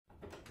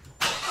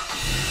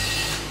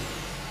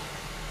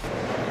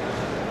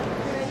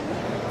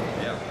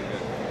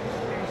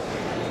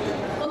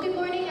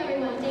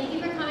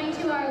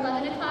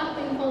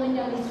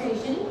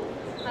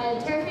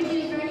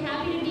Terrafugia is very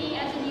happy to be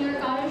at the New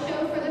York Auto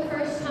Show for the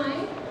first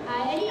time,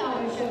 any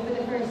auto show for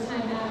the first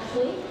time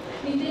actually.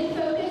 We've been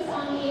focused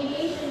on the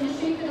aviation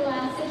industry for the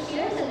last 6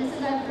 years, and this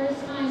is our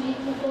first time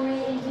making a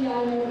foray into the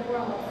automotive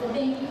world, so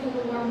thank you for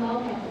the warm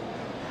welcome.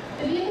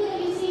 The vehicle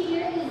that you see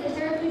here is the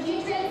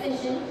Terrafugia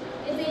Transition.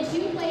 It's a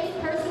two-place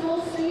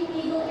personal street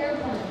legal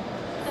airplane.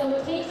 So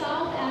it takes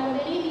off out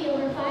of any of the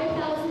over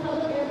 5,000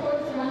 public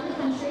airports around the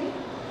country.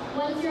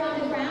 Once you're on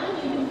the ground,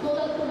 you can fold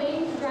up the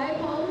wings, drive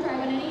home, drive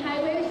on any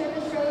highway or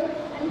service road,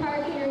 and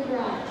park in your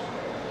garage.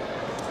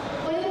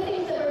 One of the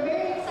things that we're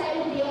very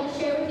excited to be able to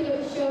share with you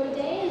at the show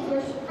today is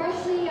we're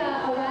freshly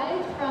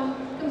arrived from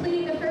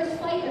completing the first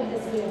flight of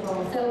this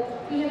vehicle. So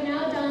we have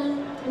now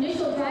done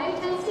initial drive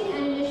testing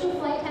and initial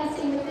flight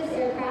testing with this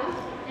aircraft.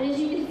 And as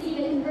you can see,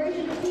 the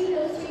conversion between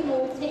those two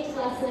modes takes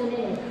less than a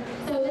minute.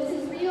 So this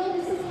is real,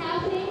 this is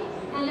happening,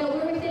 and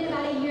we're within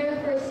about a year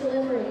of first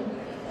delivery.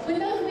 When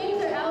those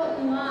wings are out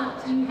and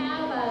locked, you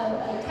have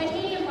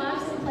titanium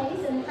locks in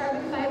place and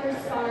carbon fiber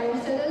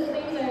spars, so those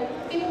wings are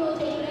capable of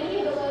taking any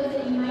of the loads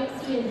that you might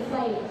see in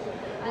flight.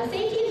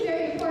 Safety is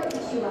very important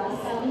to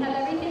us. We have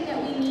everything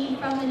that we need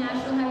from the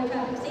National Highway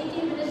Traffic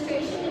Safety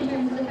Administration in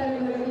terms of the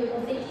Federal Motor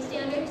Vehicle Safety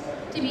Standards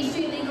to be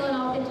street legal in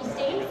all 50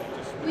 states.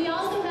 We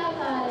also have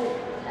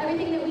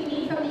everything that we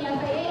need from the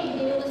FAA to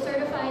be able to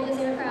certify this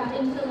aircraft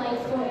into the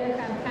light sport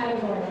aircraft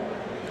category.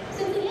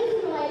 Since it is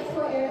in the light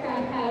sport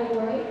aircraft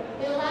category,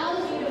 it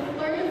allows you to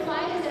learn to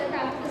fly this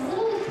aircraft with as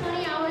little as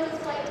 20 hours of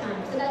flight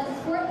time. So that's a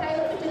sport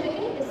pilot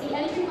certificate. It's the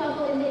entry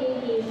level into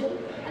aviation.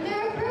 And there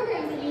are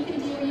programs that you can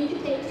do where you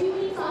can take 2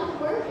 weeks off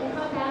of work and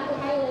come back a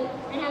pilot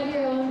and have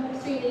your own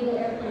street legal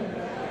airplane.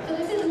 So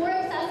this is more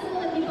accessible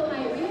than people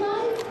might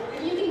realize,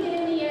 and you can get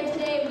in the air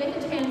today with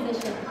the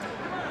transition.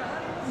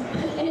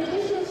 In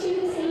addition to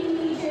the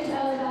safety features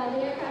of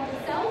the aircraft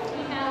itself,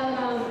 we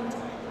have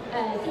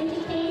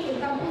safety cage and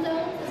crumple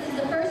zones. This is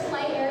the first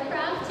flight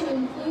aircraft to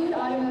include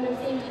automotive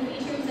safety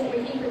features that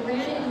we take for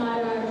granted in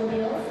modern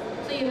automobiles.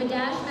 So you have a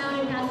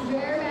dash-mounted passenger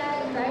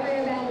airbag, driver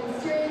airbag,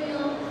 and steering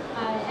wheel,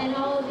 and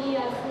all of the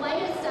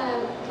lightest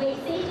weight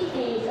safety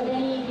cage of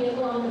any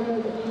vehicle on the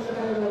road that meets the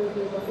Federal Motor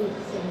Vehicle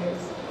Safety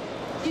Standards.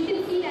 You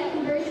can see that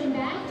conversion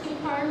back to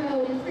car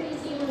mode is pretty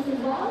seamless as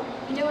well.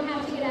 You don't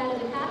have to get out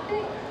of the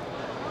cockpit.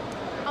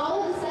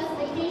 All of the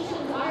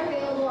specifications are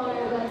available on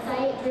our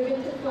website,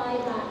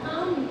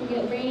 driventofly.com. You can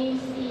get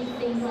range, speed,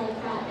 things like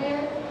that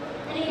there.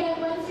 And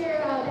again, once you're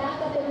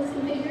back up in this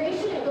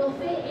configuration, it will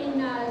fit in